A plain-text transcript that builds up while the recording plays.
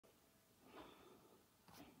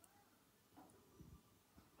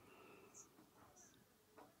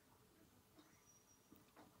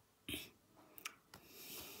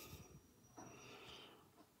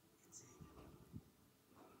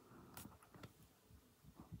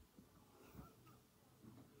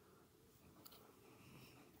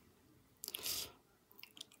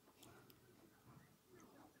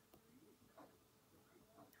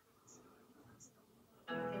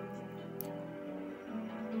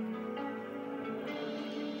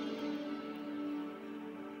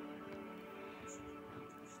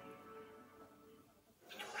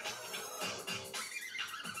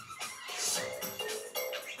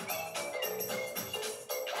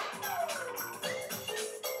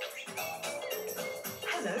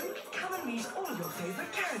Hello, come and meet all your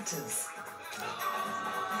favourite characters.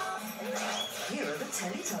 Here are the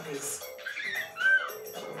Teletubbies.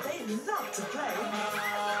 They love to play.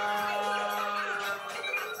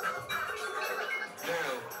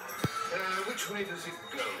 Now, which way does it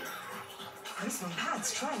go? Postman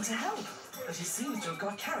Pat's trying to help, but he seems to have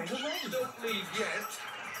got carried away. Don't leave yet.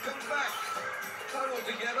 Come back. I want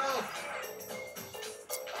to get off.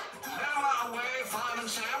 Now out of the way, Fireman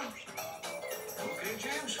Sam. Okay,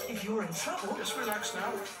 James. If you're in trouble, Just relax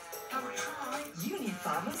now. Have a try. you need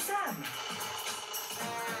Fireman Sam.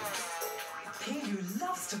 Pingu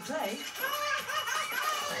loves to play.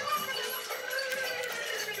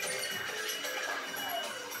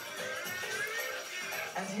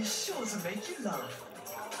 And he's sure to make you laugh.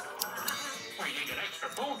 We need an extra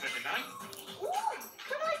porter tonight. Ooh,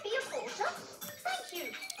 could I be a porter? Thank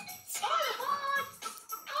you. On aboard!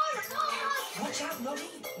 On aboard! Watch out,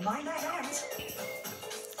 Noddy. Mind that hand.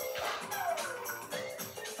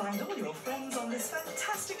 Find all your friends on this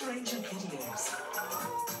fantastic range of videos.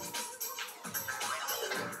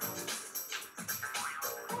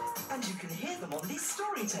 And you can hear them on these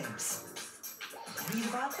story tapes. Read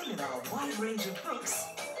about them in our wide range of books,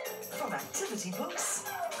 from activity books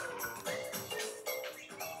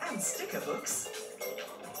and sticker books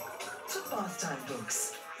to bath time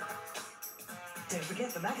books. Don't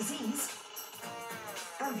forget the magazines.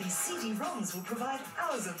 And these CD-ROMs will provide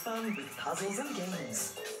hours of fun with puzzles and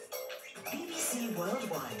games. BBC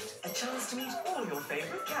Worldwide, a chance to meet all your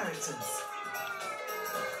favourite characters.